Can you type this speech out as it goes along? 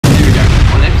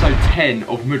10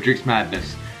 of Mudryk'S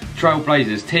Madness.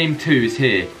 Trailblazers Team 2 is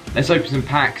here. Let's open some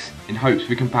packs in hopes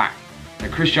we can pack a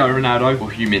Cristiano Ronaldo or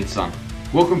Heung-min Son.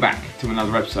 Welcome back to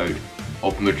another episode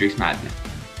of Mudryk'S Madness.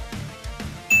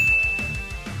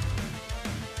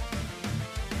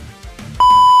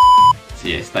 So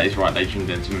yes, that is right, ladies and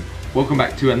gentlemen. Welcome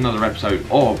back to another episode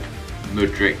of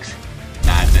Mudryk'S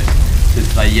Madness. So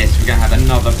today, yes, we're going to have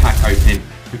another pack opening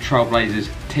for Trailblazers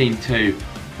Team 2.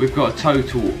 We've got a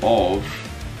total of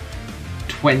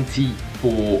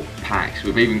 24 packs.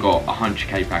 We've even got a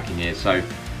 100k pack in here, so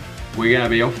we're going to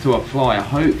be off to a flyer.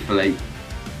 Hopefully,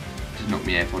 just knock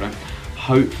me AirPod on.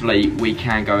 Hopefully we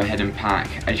can go ahead and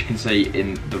pack, as you can see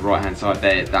in the right hand side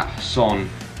there, that Son,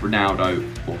 Ronaldo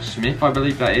or Smith, I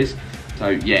believe that is. So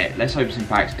yeah, let's open some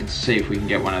packs and see if we can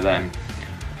get one of them.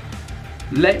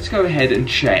 Let's go ahead and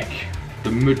check the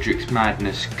Mudryk'S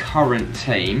Madness current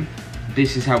team.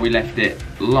 This is how we left it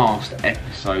last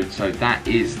episode, so that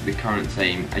is the current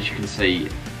team. As you can see,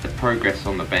 the progress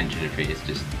on the bench and everything is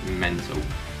just mental.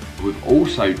 We've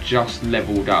also just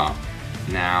leveled up.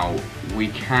 Now, we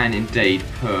can indeed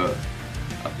put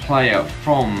a player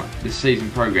from the season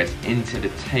progress into the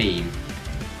team.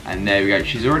 And there we go,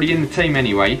 she's already in the team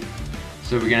anyway.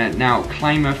 So we're going to now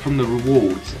claim her from the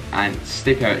rewards and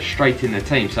stick her straight in the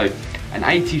team. So an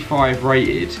 85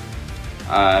 rated,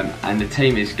 and the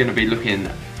team is going to be looking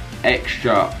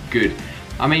extra good.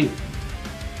 I mean,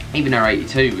 even her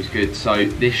 82 was good, so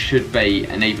this should be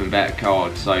an even better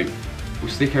card. So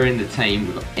we'll stick her in the team.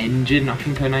 We've got Engine, I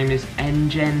think her name is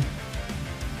Engine.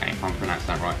 If I'm pronouncing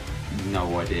that right,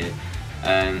 no idea.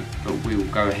 But we will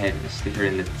go ahead and stick her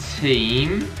in the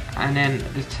team, and then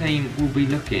the team will be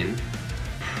looking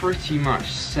pretty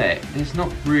much set. There's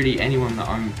not really anyone that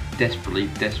I'm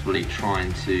desperately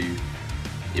trying to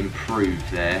improve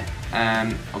there.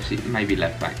 Obviously maybe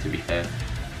left back, to be fair,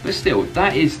 but still,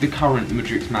 that is the current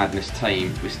Mudryk'S Madness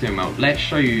team. We're still well. Let's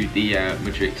show you the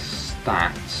Mudryk's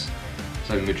stats.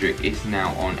 So Mudryk is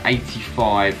now on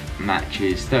 85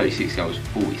 matches, 36 goals,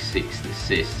 46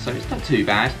 assists, so it's not too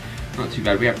bad. Not too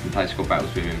bad. We haven't played squad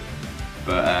battles with him,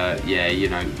 but yeah, you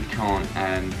know, we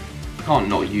can't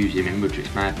not use him in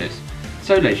Mudryk'S Madness.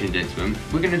 So, ladies and gentlemen,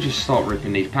 we're going to just start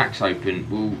ripping these packs open.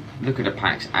 We'll look at the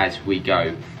packs as we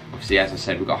go. Obviously, as I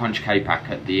said, we've got a 100k pack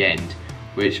at the end,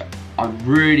 which I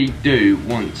really do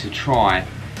want to try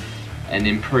and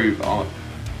improve our...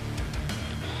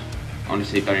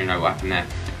 Honestly, don't even know what happened there.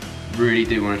 Really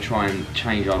do want to try and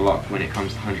change our luck when it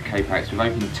comes to 100k packs. We've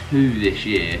opened 2 this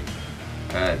year,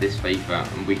 this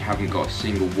FIFA, and we haven't got a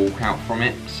single walkout from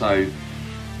it. So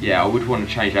yeah, I would want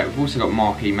to change that. We've also got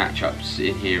marquee matchups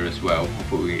in here as well. I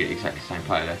thought we were going to get exactly the same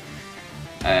player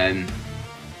there.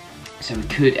 So we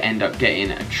could end up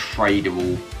getting a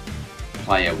tradable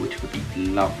player, which would be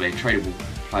lovely. A tradable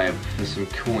player for some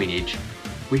coinage.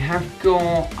 We have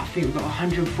got, I think we've got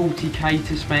 140k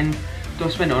to spend. Do I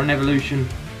spend it on an evolution?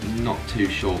 Not too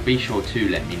sure. Be sure to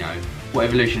let me know what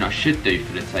evolution I should do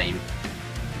for the team.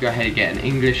 Go ahead and get an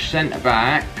English centre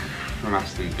back from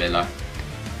Aston Villa.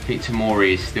 I think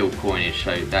Tamori is still coinage,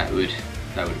 so that would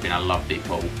have been a lovely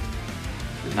pull.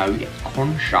 But no, we get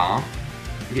Concha.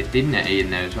 We get Dignity in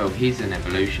there as well. He's an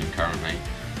evolution currently.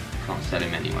 Can't sell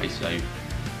him anyway, so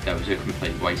that was a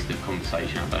complete waste of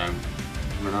conversation. I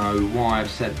don't know why I've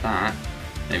said that.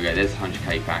 There we go, there's a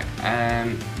 100k pack.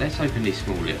 Let's open these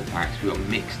small little packs. We've got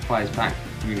mixed players pack.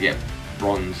 We're going to get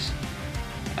bronze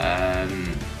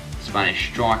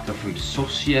Spanish striker from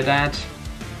Sociedad.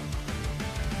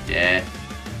 Yeah,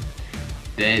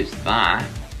 there's that.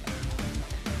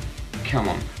 Come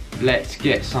on, let's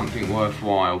get something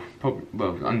worthwhile. Probably,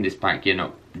 well, on this pack you're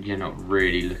not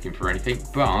really looking for anything,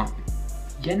 but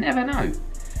you never know.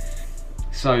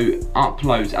 So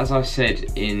uploads, as I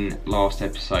said in last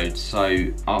episode, so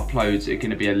uploads are going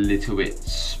to be a little bit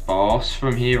sparse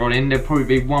from here on in. There'll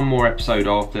probably be one more episode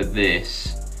after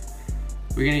this.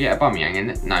 We're going to get a Bumyang in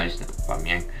it. No, it's not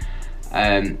Bumyang.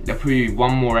 There'll probably be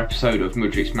one more episode of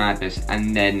Mudryk'S Madness,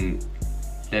 and then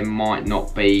there might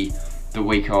not be the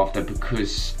week after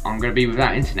because I'm going to be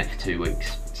without internet for 2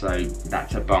 weeks. So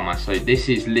that's a bummer. So this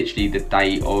is literally the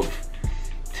day of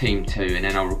Team 2, and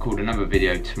then I'll record another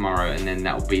video tomorrow, and then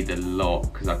that'll be the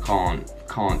lot because I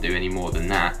can't do any more than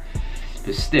that.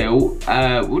 But still,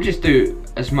 we'll just do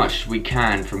as much as we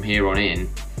can from here on in.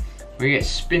 We get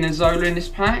Spinazzola in this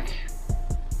pack.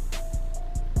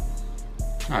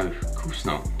 No, of course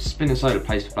not. Spinazzola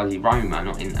plays for bloody Roma,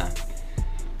 not Inter.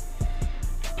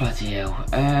 Bloody hell.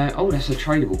 Oh, that's a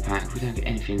tradable pack. We don't get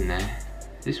anything in there.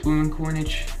 This woman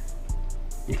coinage?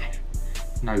 Yeah.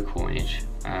 No coinage.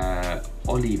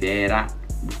 Oliveira.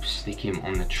 stick him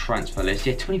on the transfer list.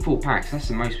 Yeah, 24 packs, that's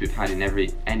the most we've had in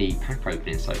any pack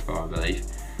opening so far, I believe.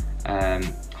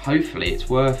 Hopefully it's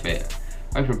worth it.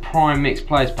 Open prime mixed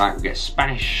players pack, we get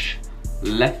Spanish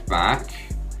left back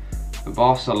for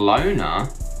Barcelona.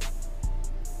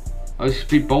 Oh, this could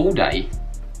be ball day.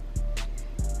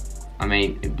 I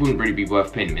mean, it wouldn't really be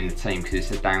worth putting him in the team because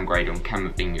it's a downgrade on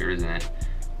Camavinga, isn't it?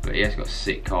 But he has got a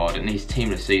sick card, and his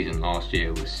team of the season last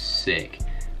year was sick.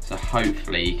 So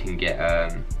hopefully he can get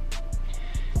a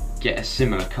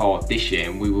similar card this year,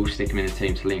 and we will stick him in the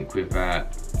team to link with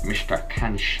Mr.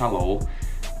 Cancelo.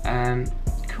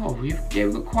 God,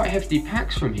 we've got quite hefty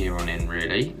packs from here on in,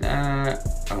 really.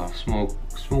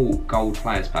 Small gold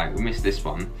players pack. We missed this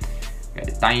one. We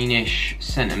get a Danish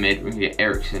centre mid. We're gonna get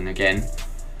Eriksen again.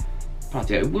 But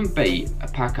it wouldn't be a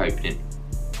pack opening.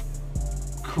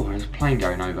 Cool, there's a plane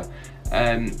going over.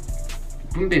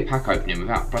 Wouldn't be a pack opening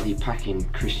without bloody packing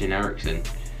Christian Eriksen.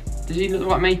 Does he look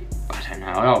like me? I don't know.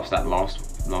 I asked that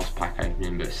last pack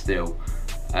opening, but still.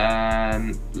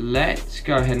 Let's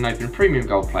go ahead and open a premium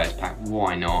gold players pack.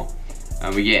 Why not?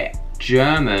 And we get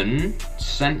German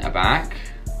centre back.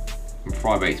 And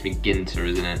Friday it's been Ginter,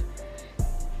 isn't it?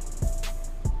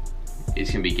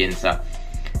 It's gonna be Ginter.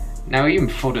 Now even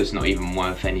fodder's not even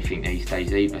worth anything these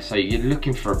days either, so you're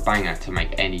looking for a banger to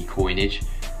make any coinage,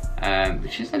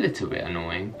 which is a little bit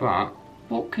annoying, but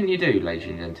what can you do, ladies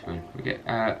and gentlemen? We get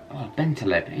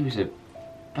Bentaleb. He was a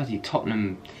bloody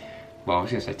Tottenham, well, I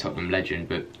was going to say Tottenham legend,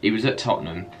 but he was at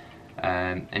Tottenham.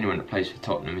 Anyone that plays for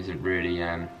Tottenham isn't really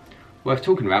worth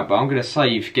talking about, but I'm going to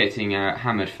save getting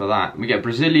hammered for that. We get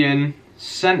Brazilian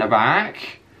centre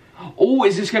back. Oh,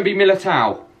 is this going to be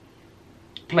Militao?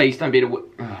 Please don't be the.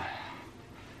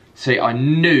 See, I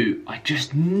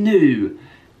just knew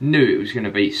it was going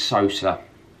to be Sosa.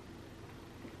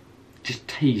 Just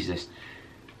teased us,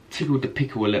 tickled the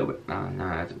pickle a little bit. No,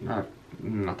 I don't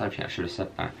think I should have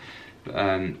said that.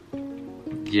 But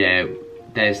yeah,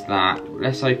 there's that.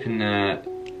 Let's open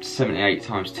 78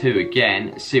 times 2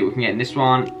 again. See what we can get in this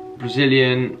one.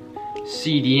 Brazilian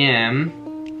CDM.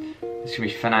 It's gonna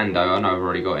be Fernando. I know I've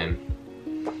already got him.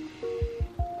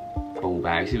 Ball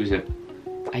bags. He was a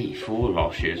 84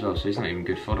 last year as well, so he's not even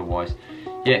good fodder wise.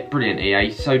 Yeah, brilliant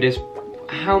EA. So there's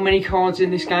how many cards in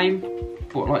this game?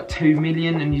 What, like 2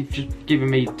 million, and you've just given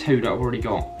me 2 that I've already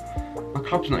got. My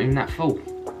club's not even that full.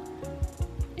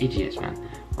 Idiots, man.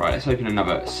 Right, let's open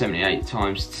another 78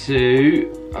 times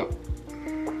 2. Oh.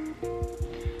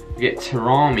 We get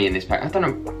Tarami in this pack. I don't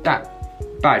know, that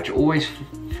badge always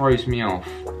throws me off.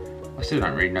 I still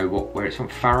don't really know where it's from.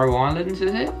 Faroe Islands,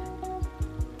 is it?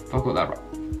 If I got that right.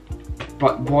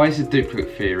 But why is the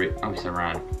duplicate theory? Oh, it's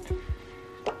Iran.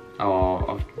 Oh,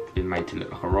 I've been made to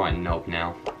look like a right knob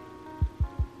now.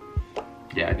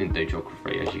 Yeah, I didn't do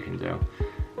geography, as you can tell.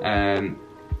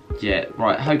 Yeah,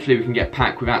 right, hopefully we can get a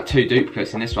pack without 2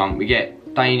 duplicates in this one. We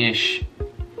get Danish.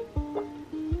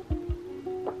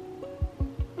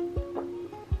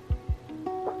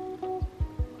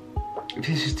 If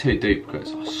this is 2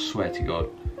 duplicates, I swear to God.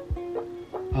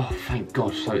 Oh, thank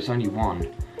God, so it's only 1.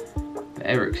 But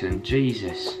Eriksen,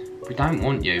 Jesus. We don't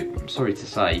want you, I'm sorry to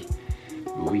say,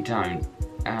 but we don't.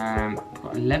 We've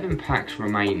got 11 packs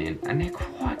remaining, and they're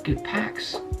quite good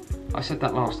packs. I said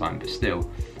that last time, but still.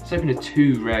 Let's open a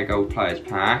 2 rare gold players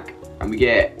pack, and we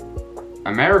get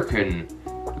American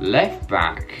left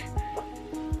back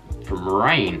from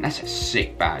Rain. That's a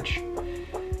sick badge.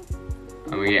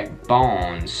 And we get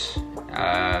Barnes.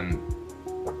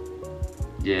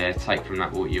 Yeah, take from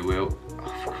that what you will.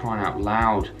 Oh, for crying out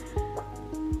loud,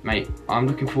 mate! I'm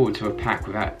looking forward to a pack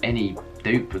without any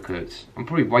duplicates. I'm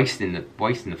probably wasting the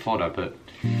fodder, but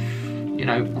you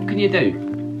know, what can you do?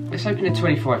 Let's open a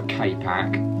 25k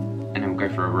pack, and then we'll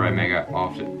go for a rare mega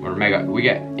after. Or a mega. We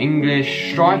get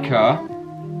English striker,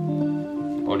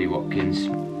 Ollie Watkins.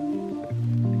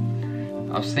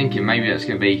 I was thinking maybe that's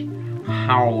going to be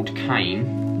Harold Kane,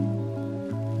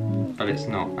 but it's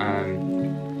not.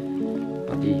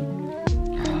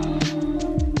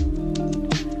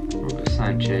 Robert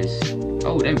Sanchez.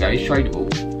 Oh, there we go. He's tradable.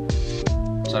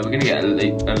 So we're going to get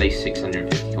at least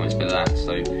 650 coins for that.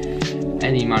 So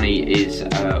any money is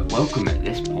welcome at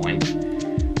this point.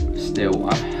 Still,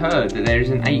 I've heard that there is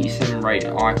an 87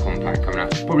 rated icon pack coming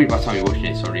out. Probably by the time you're watching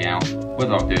it, it's already out.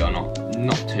 Whether I'll do it or not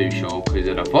too sure because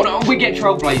of the fodder. Oh, we get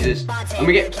Trailblazers, and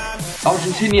we get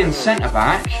Argentinian centre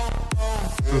back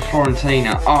from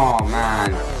Fiorentina. Oh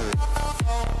man,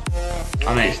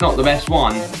 I mean it's not the best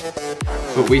one,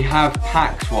 but we have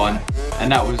packs one,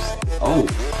 and that was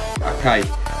okay.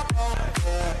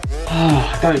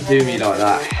 Don't do me like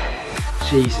that.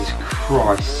 Jesus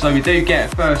Christ. So we do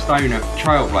get a first owner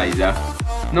Trailblazer.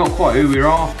 Not quite who we're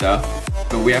after,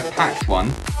 but we have packed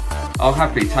one. I'll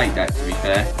happily take that, to be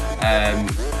fair.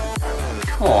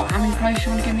 Cool, how many players do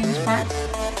you want to give me in this pack?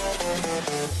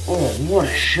 Oh, what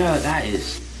a shirt that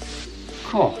is.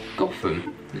 Cool,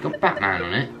 Gotham. We've got Batman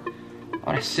on it.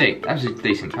 Oh, that's sick. That was a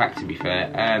decent pack, to be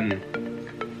fair.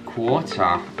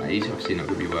 Quarter. He's obviously not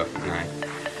going to be worth it now.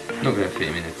 Not going to fit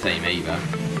him in the team either.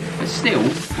 But still,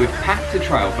 we've packed the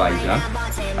Trailblazer,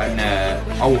 and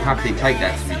I will happily take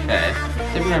that, to be fair.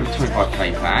 So we have a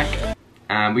 25k pack,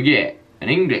 and we get an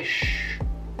English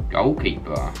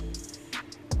goalkeeper.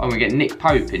 Oh, we get Nick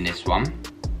Pope in this one.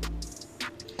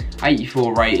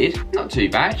 84 rated. Not too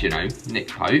bad, you know, Nick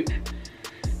Pope.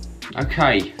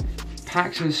 Okay,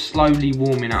 packs are slowly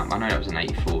warming up. I know that was an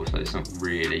 84, so it's not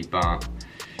really, but,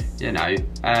 you know,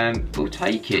 we'll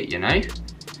take it, you know.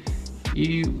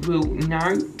 You will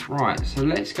know. Right, so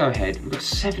let's go ahead. We've got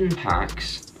 7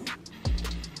 packs.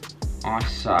 I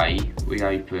say we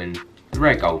open the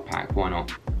rare gold pack, why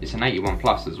not? It's an 81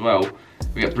 plus as well.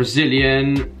 We got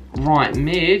Brazilian right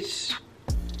mid.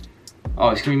 Oh,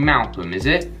 it's gonna be Malcolm, is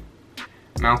it?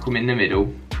 Malcolm in the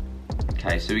middle.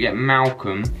 Okay, so we get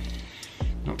Malcolm.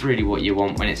 Not really what you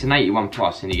want when it's an 81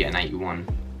 plus and you get an 81.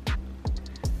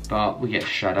 But we get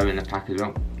Shadow in the pack as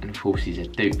well. And of course he's a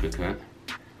duplicate.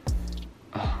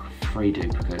 Oh, 3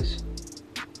 duplicates.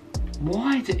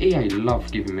 Why do EA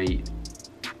love giving me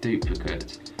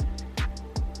duplicates?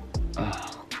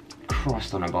 Oh,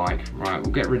 Christ on a bike. Right,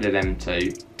 we'll get rid of them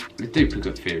too. The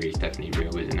duplicate theory is definitely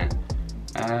real, isn't it?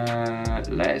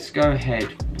 Let's go ahead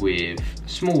with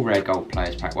small rare gold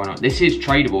players pack. Why not? This is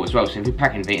tradable as well, so if we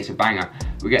pack anything, it's a banger.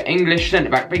 We get English centre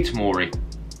back, big Tamori.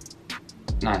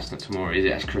 No, it's not Tamori, is it?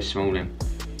 That's Chris Smalling.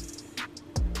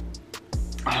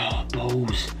 Oh,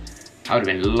 balls. That would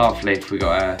have been lovely if we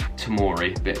got a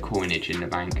Tamori, bit of coinage in the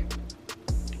bank.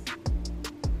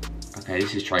 Okay,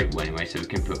 this is tradable anyway, so we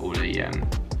can put all the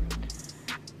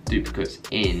duplicates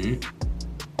in,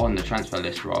 on the transfer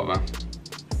list rather.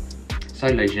 So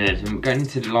ladies and gentlemen, we're going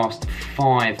into the last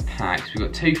 5 packs. We've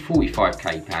got 2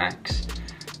 45k packs,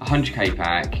 a 100k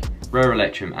pack, rare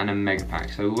electrum and a mega pack.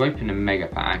 So we'll open a mega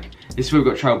pack. This is where we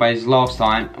got Trailblazers last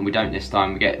time, and we don't this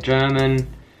time. We get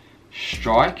German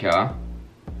striker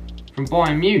from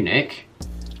Bayern Munich.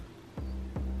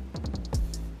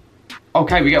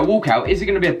 Okay, we get a walkout. Is it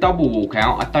going to be a double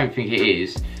walkout? I don't think it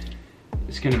is.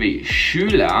 It's going to be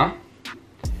Schuler.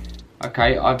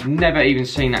 Okay, I've never even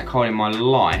seen that card in my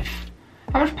life.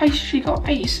 How much pace has she got?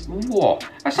 8. What?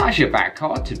 That's not actually a bad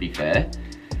card, to be fair.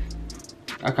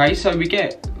 Okay, so we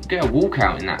get a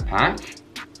walkout in that pack.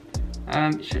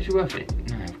 It's actually worth it.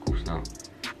 No, of course not.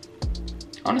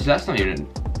 Honestly, that's not even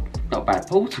not a bad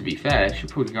pull, to be fair.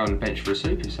 Should probably go on the bench for a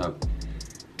super sub.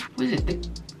 What is it? The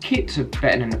kits are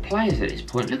better than the players at this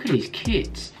point. Look at these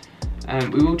kits.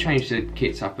 We will change the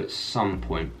kits up at some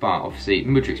point, but obviously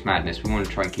Mudryk'S Madness, we want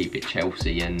to try and keep it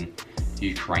Chelsea and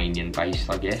Ukrainian based,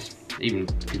 I guess.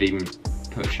 Could even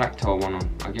put a Shakhtar one on,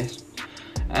 I guess.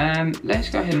 Let's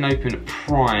go ahead and open a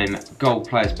Prime Gold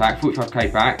Players pack,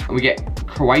 45k pack, and we get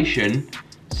Croatian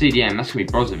CDM. That's gonna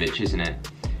be Brozovic, isn't it?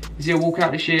 Is he a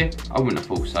walkout this year? I wouldn't have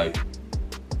thought so.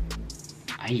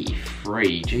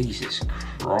 83, Jesus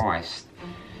Christ.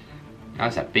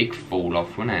 That's a big fall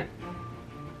off, wasn't it?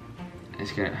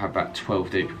 It's gonna have about 12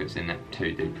 duplicates in there,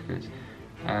 2 duplicates.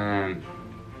 I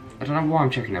don't know why I'm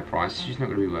checking the price, it's just not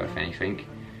gonna be worth anything.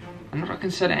 And I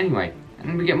can sell it anyway, and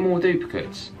then we get more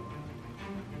duplicates.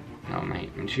 Oh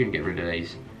mate, I'm just gonna get rid of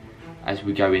these as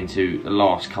we go into the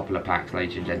last couple of packs,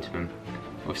 ladies and gentlemen.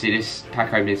 Obviously this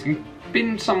pack opening has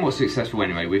been somewhat successful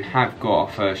anyway. We have got our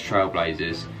first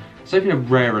Trailblazers. Let's open a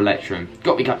rare Electrum.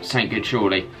 Got to be something good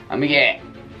surely. And we get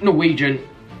Norwegian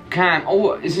Cam.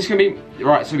 Oh, is this gonna be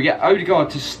right? So we get Odegaard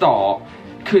to start.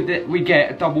 Could we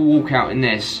get a double walkout in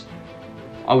this?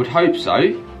 I would hope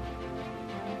so,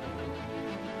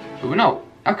 but we're not.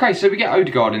 Okay, so we get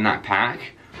Odegaard in that pack.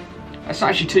 That's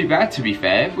not actually too bad, to be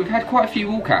fair. We've had quite a few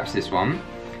walkouts this one.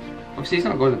 Obviously he's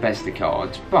not got the best of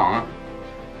cards, but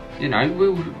you know,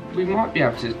 we might be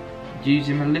able to use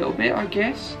him a little bit, I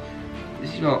guess.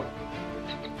 This has got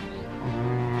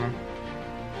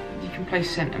you can play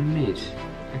centre mid.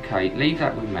 Okay, leave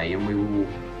that with me and we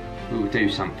will do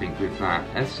something with that.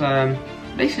 Let's at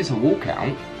least it's a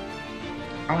walkout.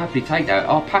 I'll happily take that.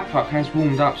 Our pack has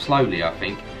warmed up slowly, I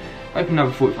think. Open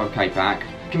another 45k pack.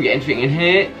 Can we get anything in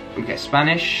here? We get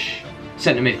Spanish.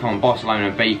 Centre mid, come on,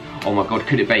 Barcelona B. Oh my god,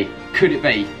 could it be? Could it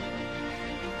be?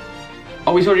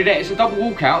 Oh, he's already there. It's a double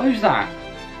walkout. Who's that?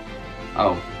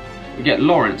 Oh, we get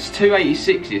Lawrence,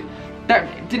 286s.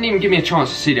 That didn't even give me a chance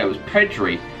to see that it was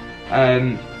Pedri.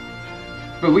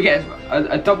 But we get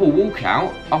a double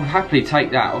walkout. I would happily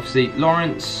take that. Obviously,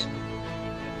 Lawrence.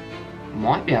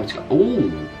 might be able to go.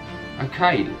 Oh,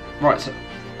 okay. Right, so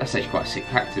that's actually quite a sick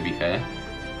pack, to be fair.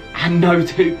 And no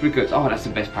duplicates. Oh, that's the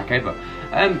best pack ever.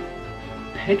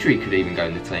 Pedri could even go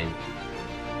in the team.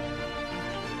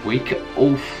 We could.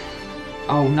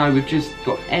 Oh no, we've just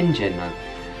got Engen though.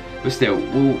 But still,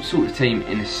 we'll sort the team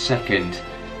in a second.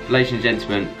 Ladies and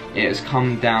gentlemen, it has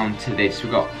come down to this.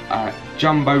 We've got a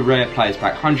jumbo rare players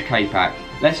pack, 100k pack.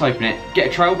 Let's open it. Get a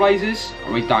Trailblazers,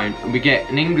 or we don't. And we get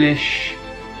an English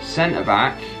centre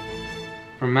back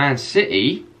from Man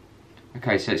City.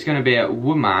 Okay, so it's going to be a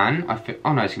woman.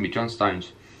 Oh no, it's going to be John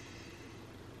Stones.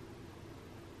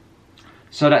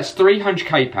 So that's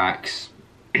 300k packs.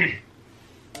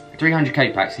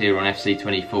 300k packs here on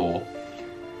FC24.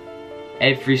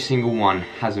 Every single one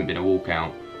hasn't been a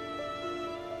walkout.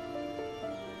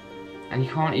 And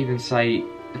you can't even say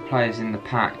the players in the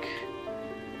pack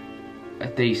are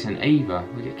decent either.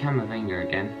 We get Camavinga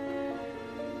again.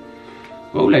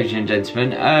 Well, ladies and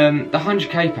gentlemen, the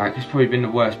 100k pack has probably been the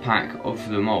worst pack of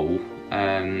them all.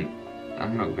 I'm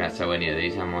not going to be able to sell any of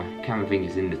these, am I?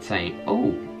 Camavinga's in the team.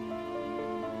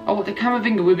 Oh, the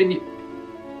Camavinga we've been...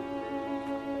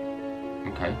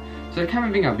 Okay, so the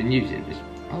Camavinga I've been using is...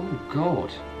 Oh,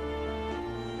 God.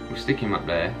 We'll stick him up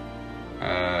there.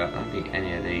 I don't think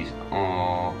any of these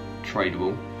are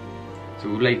tradable. So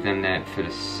we'll leave them there for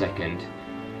the second.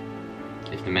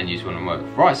 If the menus want to work.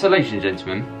 Right, so ladies and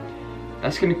gentlemen,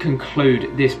 that's going to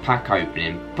conclude this pack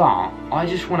opening. But I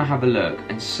just want to have a look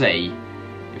and see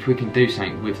if we can do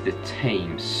something with the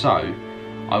team. So,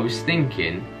 I was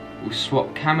thinking we'll swap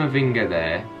Camavinga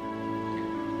there.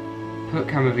 Put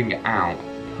Camavinga out.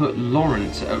 Put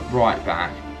Lawrence at right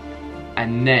back.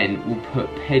 And then we'll put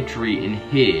Pedri in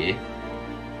here.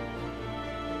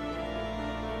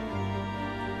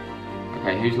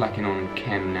 Okay, who's lacking on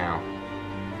chem now?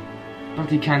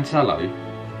 Bloody Cancelo.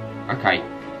 Okay,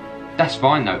 that's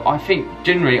fine though. I think,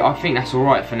 generally, that's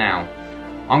alright for now.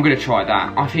 I'm going to try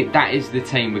that. I think that is the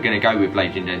team we're going to go with,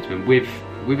 ladies and gentlemen.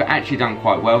 We've actually done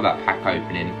quite well that pack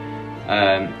opening.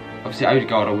 Obviously,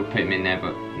 Odegaard, I would put him in there,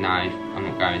 but no, I'm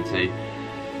not going to.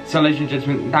 So, ladies and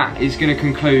gentlemen, that is going to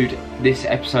conclude this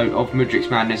episode of Mudryk'S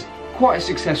Madness. Quite a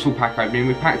successful pack opening.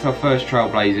 We packed our first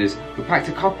Trailblazers. We packed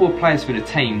a couple of players for the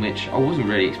team, which I wasn't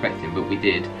really expecting, but we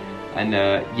did. And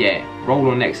yeah, roll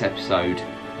on next episode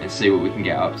and see what we can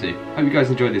get up to. Hope you guys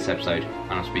enjoyed this episode,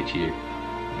 and I'll speak to you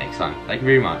next time. Thank you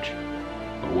very much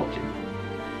for watching.